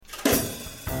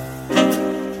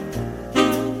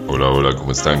Hola,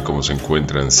 ¿cómo están? ¿Cómo se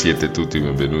encuentran? Siete tutti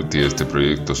benvenuti a este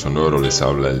proyecto sonoro. Les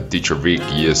habla el Teacher VIC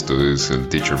y esto es el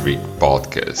Teacher VIC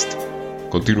Podcast.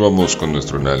 Continuamos con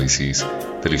nuestro análisis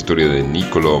de la historia de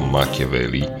Niccolò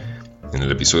Machiavelli. En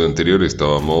el episodio anterior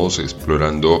estábamos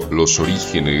explorando los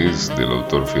orígenes del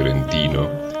autor fiorentino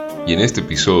y en este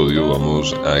episodio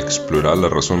vamos a explorar las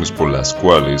razones por las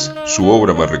cuales su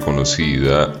obra más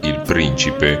reconocida, Il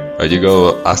Principe, ha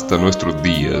llegado hasta nuestros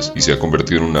días y se ha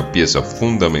convertido en una pieza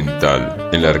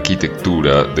fundamental en la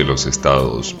arquitectura de los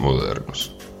estados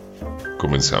modernos.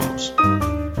 Comenzamos.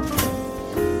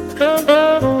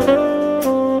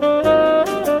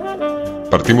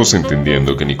 Partimos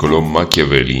entendiendo que Niccolò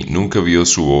Machiavelli nunca vio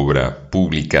su obra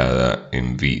publicada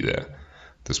en vida.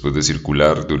 Después de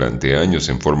circular durante años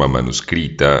en forma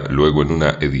manuscrita, luego en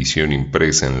una edición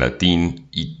impresa en latín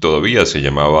y todavía se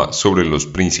llamaba Sobre los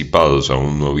Principados,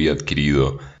 aún no había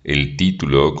adquirido el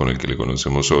título con el que le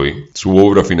conocemos hoy, su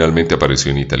obra finalmente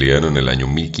apareció en italiano en el año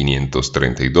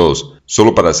 1532,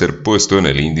 solo para ser puesto en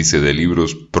el índice de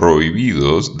libros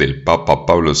prohibidos del Papa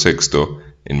Pablo VI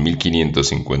en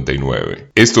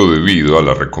 1559. Esto debido a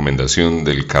la recomendación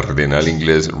del cardenal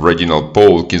inglés Reginald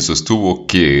Pole, quien sostuvo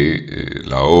que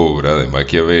la obra de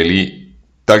Machiavelli,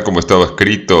 tal como estaba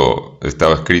escrito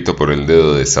por el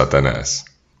dedo de Satanás.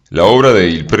 La obra de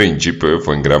Il Principe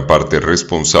fue en gran parte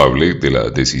responsable de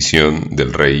la decisión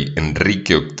del rey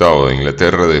Enrique VIII de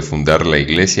Inglaterra de fundar la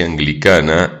iglesia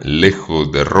anglicana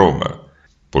lejos de Roma.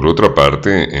 Por otra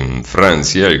parte, en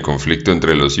Francia, el conflicto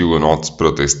entre los hugonots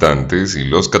protestantes y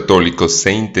los católicos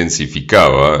se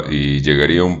intensificaba y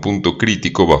llegaría a un punto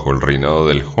crítico bajo el reinado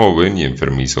del joven y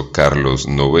enfermizo Carlos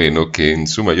IX, que en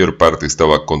su mayor parte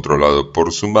estaba controlado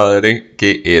por su madre,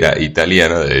 que era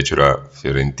italiana, de hecho era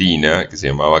fiorentina, que se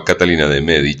llamaba Catalina de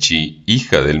Medici,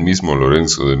 hija del mismo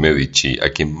Lorenzo de Medici, a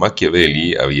quien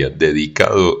Machiavelli había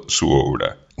dedicado su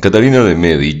obra. Catalina de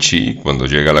Medici, cuando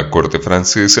llega a la corte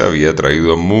francesa, había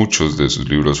traído a muchos de sus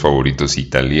libros favoritos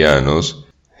italianos,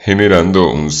 generando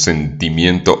un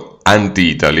sentimiento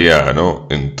anti-italiano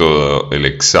en todo el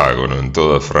hexágono, en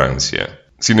toda Francia.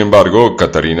 Sin embargo,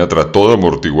 Catalina trató de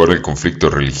amortiguar el conflicto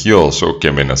religioso que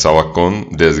amenazaba con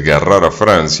desgarrar a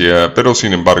Francia, pero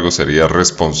sin embargo sería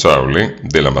responsable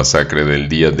de la masacre del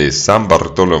día de San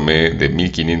Bartolomé de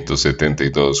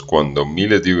 1572, cuando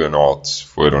miles de hugonots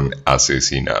fueron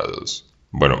asesinados.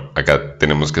 Bueno, acá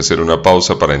tenemos que hacer una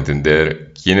pausa para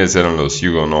entender quiénes eran los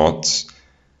hugonots.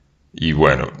 Y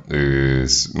bueno,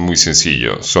 es muy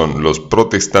sencillo, son los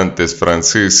protestantes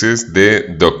franceses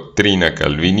de doctrina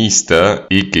calvinista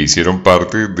y que hicieron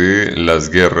parte de las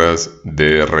guerras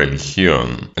de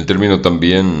religión. El término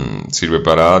también sirve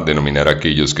para denominar a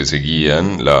aquellos que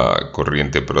seguían la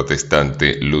corriente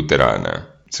protestante luterana.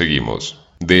 Seguimos.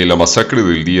 De la masacre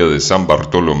del día de San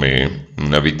Bartolomé,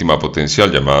 una víctima potencial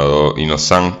llamado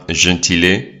Innocent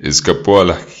Gentile escapó a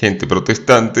la gente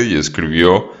protestante y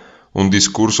escribió un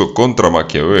discurso contra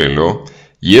Maquiavelo,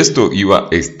 y esto iba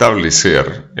a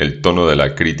establecer el tono de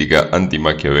la crítica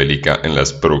anti-maquiavélica en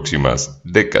las próximas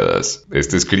décadas.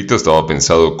 Este escrito estaba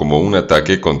pensado como un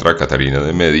ataque contra Catalina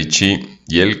de Medici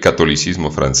y el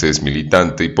catolicismo francés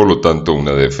militante y por lo tanto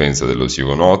una defensa de los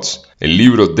hugonots. El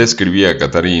libro describía a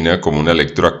Catalina como una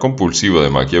lectora compulsiva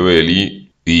de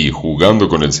Machiavelli y, jugando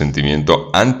con el sentimiento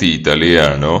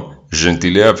anti-italiano,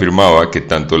 Gentile afirmaba que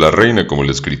tanto la reina como el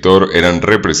escritor eran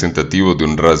representativos de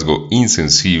un rasgo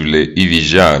insensible y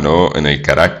villano en el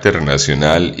carácter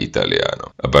nacional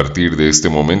italiano. A partir de este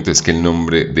momento es que el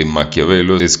nombre de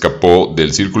Maquiavelo escapó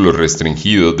del círculo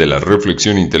restringido de la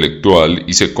reflexión intelectual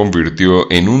y se convirtió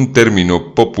en un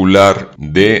término popular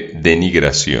de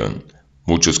denigración.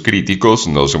 Muchos críticos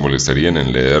no se molestarían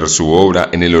en leer su obra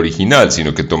en el original,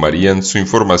 sino que tomarían su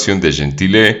información de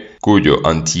Gentile, cuyo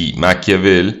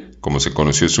anti-Machiavel, como se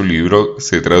conoció su libro,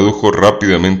 se tradujo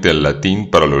rápidamente al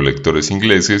latín para los lectores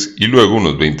ingleses y luego,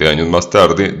 unos 20 años más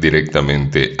tarde,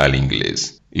 directamente al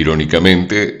inglés.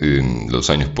 Irónicamente, en los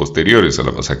años posteriores a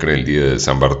la masacre del día de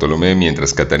San Bartolomé,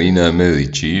 mientras Catalina de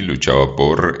Medici luchaba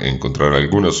por encontrar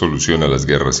alguna solución a las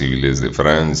guerras civiles de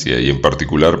Francia y en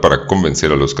particular para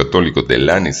convencer a los católicos de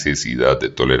la necesidad de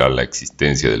tolerar la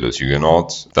existencia de los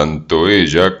hugonots, tanto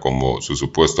ella como su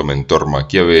supuesto mentor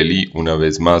Machiavelli una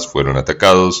vez más fueron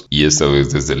atacados y esta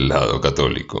vez desde el lado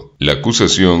católico. La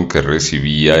acusación que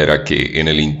recibía era que en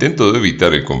el intento de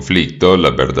evitar el conflicto,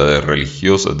 las verdades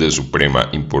religiosas de suprema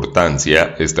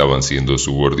importancia estaban siendo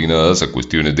subordinadas a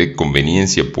cuestiones de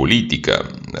conveniencia política,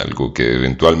 algo que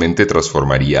eventualmente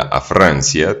transformaría a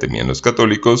Francia, temían los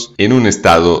católicos, en un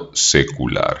estado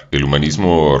secular. El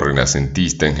humanismo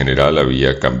renacentista en general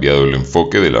había cambiado el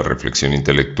enfoque de la reflexión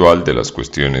intelectual de las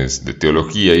cuestiones de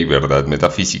teología y verdad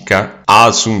metafísica a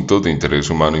asuntos de interés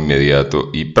humano inmediato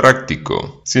y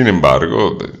práctico. Sin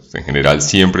embargo, en general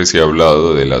siempre se ha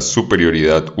hablado de la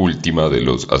superioridad última de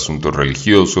los asuntos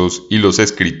religiosos y los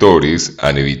escritores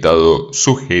han evitado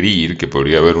sugerir que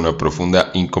podría haber una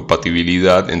profunda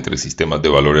incompatibilidad entre sistemas de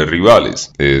valores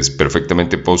rivales. Es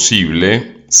perfectamente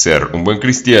posible ser un buen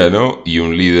cristiano y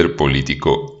un líder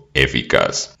político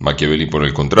eficaz. Machiavelli, por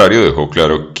el contrario, dejó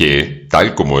claro que,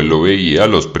 tal como él lo veía,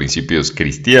 los principios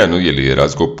cristianos y el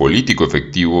liderazgo político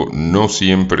efectivo no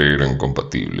siempre eran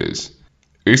compatibles.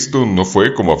 Esto no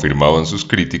fue, como afirmaban sus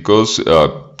críticos,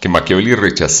 que Machiavelli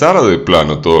rechazara de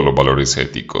plano todos los valores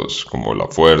éticos, como la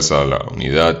fuerza, la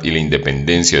unidad y la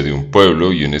independencia de un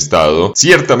pueblo y un estado,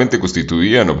 ciertamente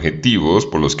constituían objetivos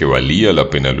por los que valía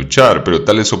la pena luchar, pero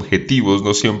tales objetivos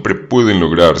no siempre pueden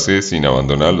lograrse sin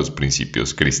abandonar los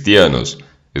principios cristianos.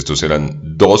 Estos eran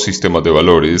dos sistemas de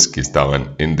valores que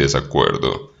estaban en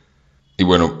desacuerdo. Y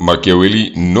bueno,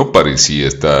 Machiavelli no parecía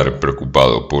estar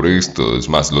preocupado por esto, es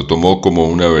más, lo tomó como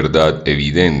una verdad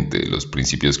evidente. Los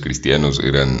principios cristianos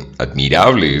eran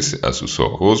admirables a sus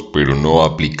ojos, pero no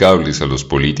aplicables a los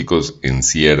políticos en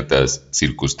ciertas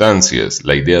circunstancias.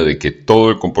 La idea de que todo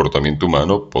el comportamiento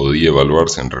humano podía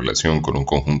evaluarse en relación con un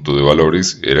conjunto de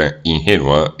valores era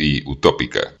ingenua y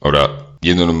utópica. Ahora,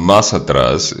 yéndonos más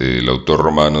atrás, el autor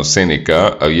romano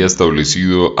Séneca había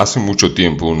establecido hace mucho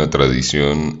tiempo una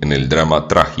tradición en el drama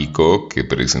trágico que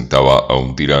presentaba a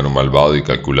un tirano malvado y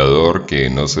calculador que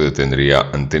no se detendría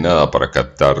ante nada para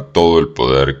captar todo el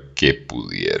poder que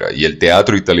pudiera. Y el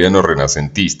teatro italiano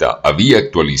renacentista había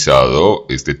actualizado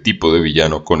este tipo de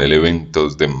villano con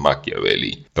elementos de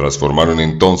Machiavelli. Transformaron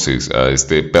entonces a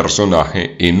este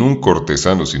personaje en un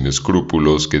cortesano sin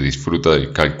escrúpulos que disfruta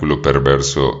del cálculo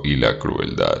perverso y la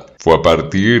crueldad. Fue a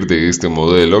partir de este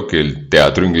modelo que el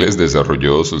teatro inglés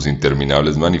desarrolló sus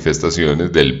interminables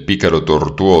manifestaciones del pícaro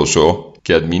tortuoso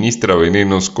que administra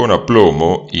venenos con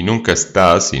aplomo y nunca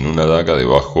está sin una daga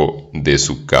debajo de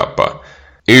su capa.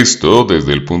 Esto,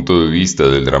 desde el punto de vista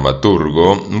del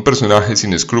dramaturgo, un personaje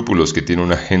sin escrúpulos que tiene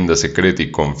una agenda secreta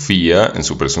y confía en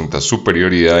su presunta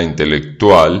superioridad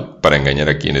intelectual para engañar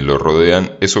a quienes lo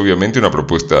rodean, es obviamente una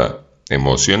propuesta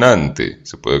emocionante.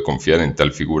 Se puede confiar en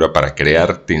tal figura para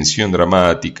crear tensión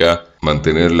dramática,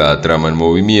 mantener la trama en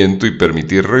movimiento y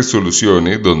permitir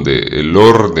resoluciones donde el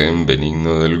orden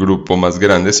benigno del grupo más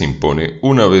grande se impone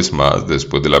una vez más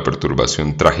después de la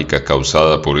perturbación trágica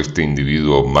causada por este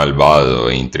individuo malvado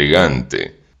e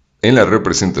intrigante. En la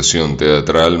representación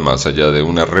teatral, más allá de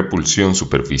una repulsión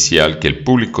superficial que el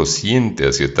público siente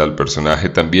hacia tal personaje,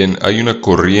 también hay una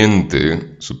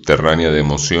corriente subterránea de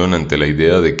emoción ante la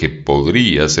idea de que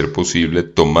podría ser posible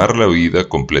tomar la vida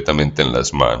completamente en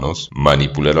las manos,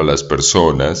 manipular a las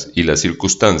personas y las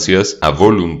circunstancias a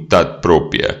voluntad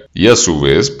propia, y a su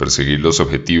vez perseguir los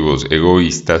objetivos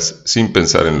egoístas sin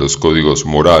pensar en los códigos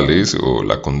morales o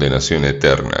la condenación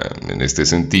eterna. En este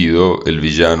sentido, el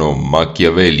villano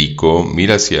maquiavélico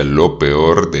mira hacia lo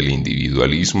peor del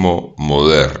individualismo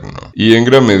moderno. Y en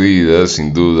gran medida,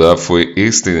 sin duda, fue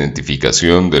esta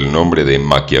identificación del nombre de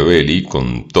Machiavelli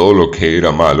con todo lo que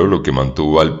era malo lo que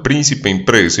mantuvo al príncipe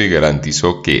impreso y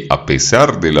garantizó que, a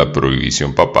pesar de la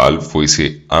prohibición papal,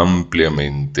 fuese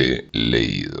ampliamente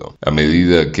leído. A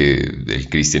medida que el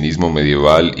cristianismo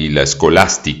medieval y la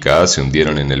escolástica se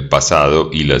hundieron en el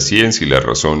pasado y la ciencia y la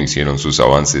razón hicieron sus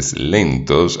avances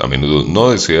lentos, a menudo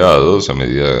no deseados, a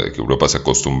medida que Europa se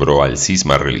acostumbró al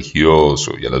cisma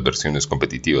religioso y a las versiones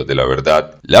competitivas de la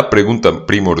verdad, la pregunta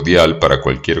primordial para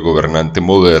cualquier gobernante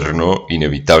moderno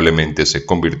inevitablemente se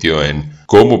convirtió en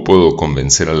 ¿cómo puedo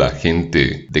convencer a la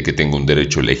gente de que tengo un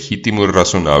derecho legítimo y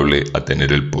razonable a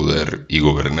tener el poder y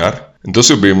gobernar?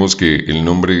 Entonces vemos que el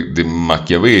nombre de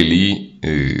Machiavelli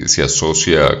se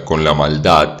asocia con la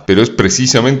maldad, pero es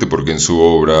precisamente porque en su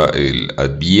obra él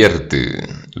advierte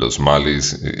los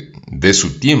males de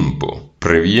su tiempo,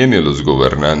 previene a los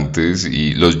gobernantes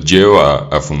y los lleva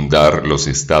a fundar los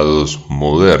estados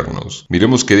modernos.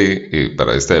 Miremos que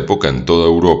para esta época en toda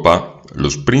Europa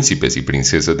los príncipes y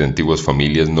princesas de antiguas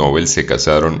familias nobles se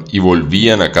casaron y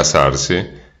volvían a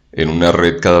casarse en una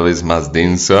red cada vez más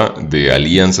densa de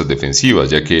alianzas defensivas,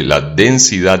 ya que la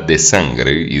densidad de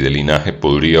sangre y de linaje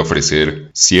podría ofrecer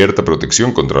cierta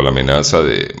protección contra la amenaza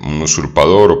de un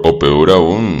usurpador o peor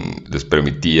aún, les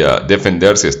permitía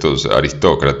defenderse a estos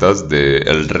aristócratas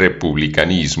del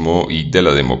republicanismo y de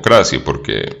la democracia,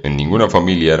 porque en ninguna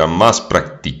familia era más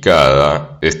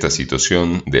practicada esta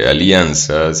situación de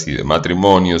alianzas y de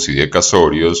matrimonios y de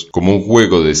casorios como un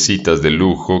juego de citas de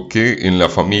lujo que en la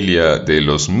familia de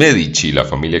los Medici, la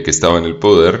familia que estaba en el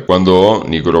poder, cuando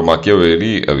Niccolò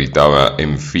Machiavelli habitaba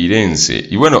en Firenze.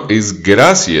 Y bueno, es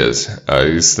gracias a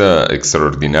esta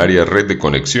extraordinaria red de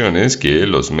conexiones que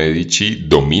los Medici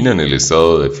dominan el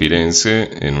estado de Firenze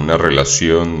en una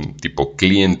relación tipo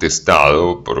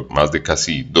cliente-estado por más de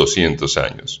casi 200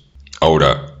 años.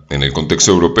 Ahora, en el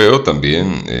contexto europeo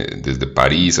también, desde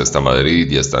París hasta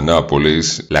Madrid y hasta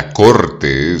Nápoles, la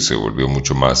corte se volvió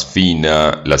mucho más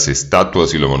fina, las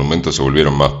estatuas y los monumentos se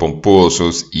volvieron más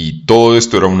pomposos y todo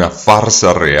esto era una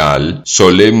farsa real,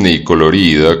 solemne y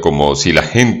colorida, como si la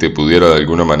gente pudiera de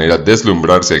alguna manera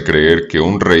deslumbrarse al creer que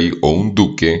un rey o un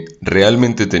duque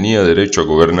realmente tenía derecho a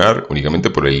gobernar únicamente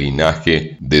por el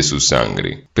linaje de su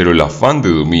sangre. Pero el afán de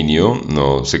dominio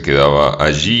no se quedaba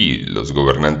allí. Los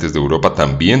gobernantes de Europa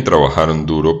también trabajaron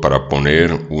duro para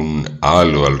poner un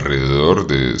halo alrededor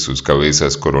de sus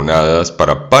cabezas coronadas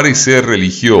para parecer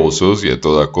religiosos y a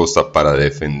toda costa para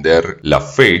defender la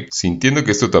fe, sintiendo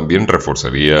que esto también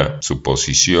reforzaría su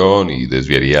posición y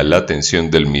desviaría la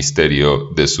atención del misterio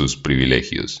de sus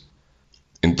privilegios.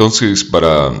 Entonces,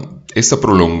 para esta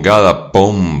prolongada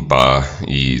pompa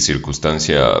y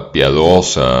circunstancia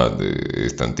piadosa de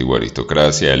esta antigua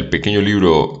aristocracia, el pequeño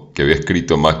libro que había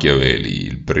escrito Machiavelli,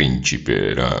 El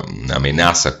Príncipe, era una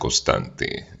amenaza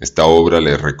constante. Esta obra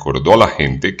le recordó a la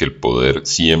gente que el poder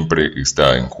siempre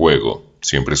está en juego.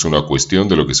 Siempre es una cuestión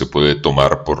de lo que se puede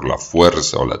tomar por la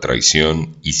fuerza o la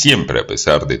traición y siempre, a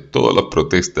pesar de todas las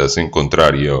protestas en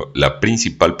contrario, la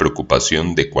principal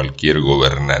preocupación de cualquier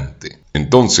gobernante.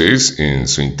 Entonces, en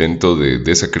su intento de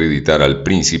desacreditar al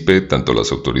príncipe, tanto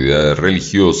las autoridades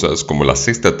religiosas como las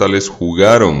estatales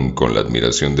jugaron con la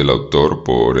admiración del autor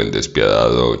por el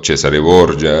despiadado Cesare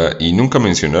Borgia y nunca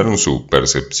mencionaron su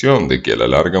percepción de que a la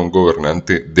larga un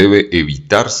gobernante debe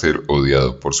evitar ser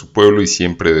odiado por su pueblo y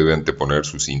siempre debe anteponer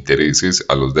sus intereses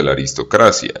a los de la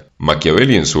aristocracia.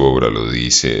 Machiavelli en su obra lo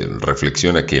dice,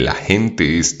 reflexiona que la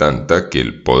gente es tanta que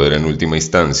el poder en última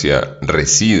instancia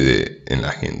reside en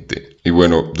la gente. Y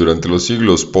bueno, durante los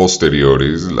siglos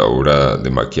posteriores, la obra de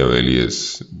Machiavelli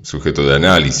es sujeto de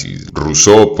análisis.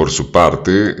 Rousseau, por su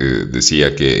parte,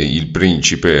 decía que El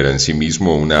Príncipe era en sí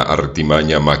mismo una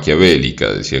artimaña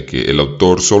maquiavélica. Decía que el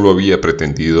autor solo había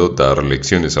pretendido dar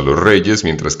lecciones a los reyes,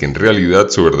 mientras que en realidad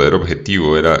su verdadero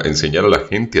objetivo era enseñar a la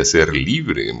gente a ser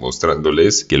libre,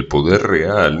 mostrándoles que el poder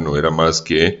real no era más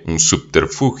que un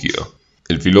subterfugio.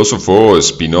 El filósofo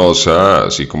Spinoza,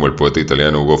 así como el poeta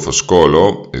italiano Ugo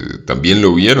Foscolo, también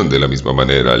lo vieron de la misma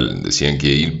manera. Decían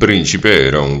que El Príncipe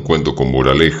era un cuento con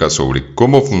moraleja sobre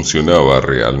cómo funcionaba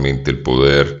realmente el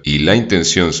poder y la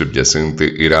intención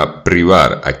subyacente era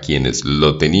privar a quienes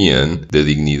lo tenían de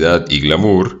dignidad y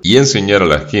glamour y enseñar a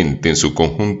la gente en su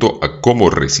conjunto a cómo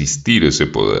resistir ese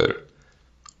poder.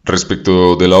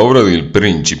 Respecto de la obra del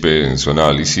Príncipe, en su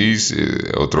análisis,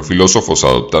 otros filósofos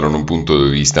adoptaron un punto de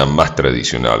vista más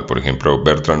tradicional. Por ejemplo,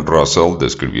 Bertrand Russell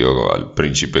describió al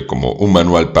Príncipe como un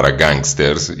manual para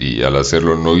gángsters y al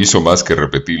hacerlo no hizo más que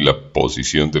repetir la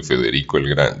posición de Federico el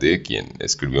Grande, quien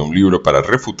escribió un libro para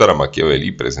refutar a Machiavelli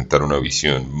y presentar una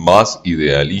visión más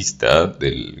idealista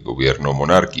del gobierno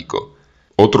monárquico.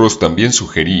 Otros también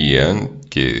sugerían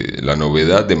que la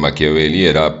novedad de Machiavelli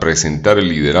era presentar el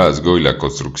liderazgo y la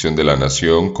construcción de la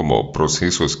nación como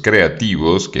procesos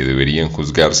creativos que deberían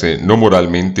juzgarse no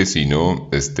moralmente sino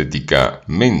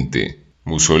estéticamente.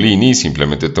 Mussolini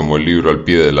simplemente tomó el libro al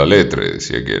pie de la letra y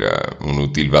decía que era un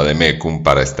útil vademecum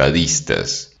para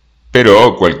estadistas.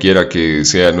 Pero cualquiera que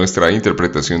sea nuestra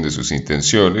interpretación de sus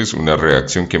intenciones, una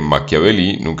reacción que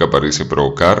Machiavelli nunca parece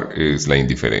provocar es la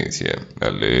indiferencia.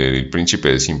 Al leer El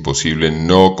Príncipe es imposible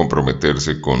no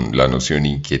comprometerse con la noción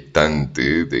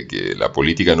inquietante de que la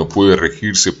política no puede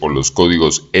regirse por los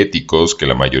códigos éticos que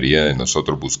la mayoría de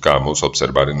nosotros buscamos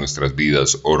observar en nuestras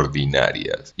vidas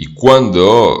ordinarias. Y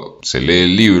cuando se lee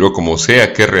el libro, como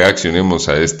sea que reaccionemos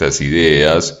a estas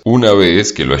ideas, una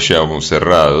vez que lo hayamos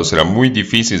cerrado, será muy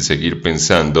difícil seguir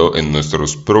pensando en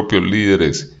nuestros propios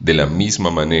líderes de la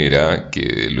misma manera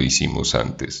que lo hicimos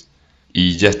antes.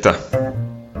 Y ya está.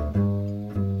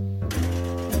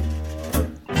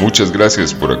 Muchas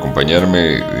gracias por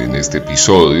acompañarme en este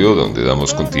episodio donde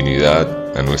damos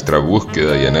continuidad a nuestra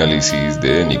búsqueda y análisis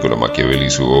de Niccolò Machiavelli y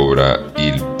su obra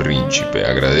Il Príncipe.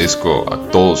 Agradezco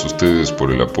a todos ustedes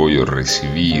por el apoyo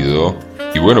recibido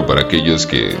y bueno, para aquellos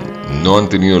que no han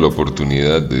tenido la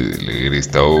oportunidad de leer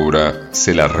esta obra,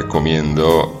 se la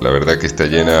recomiendo. La verdad que está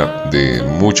llena de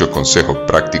muchos consejos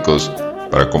prácticos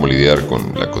para cómo lidiar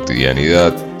con la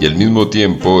cotidianidad y al mismo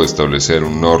tiempo establecer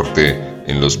un norte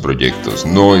en los proyectos.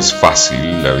 No es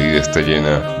fácil, la vida está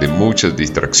llena de muchas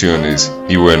distracciones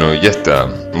y bueno, ya está.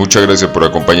 Muchas gracias por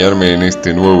acompañarme en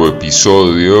este nuevo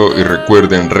episodio y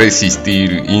recuerden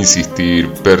resistir, insistir,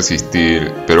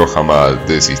 persistir, pero jamás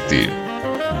desistir.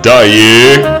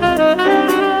 ¡Daye!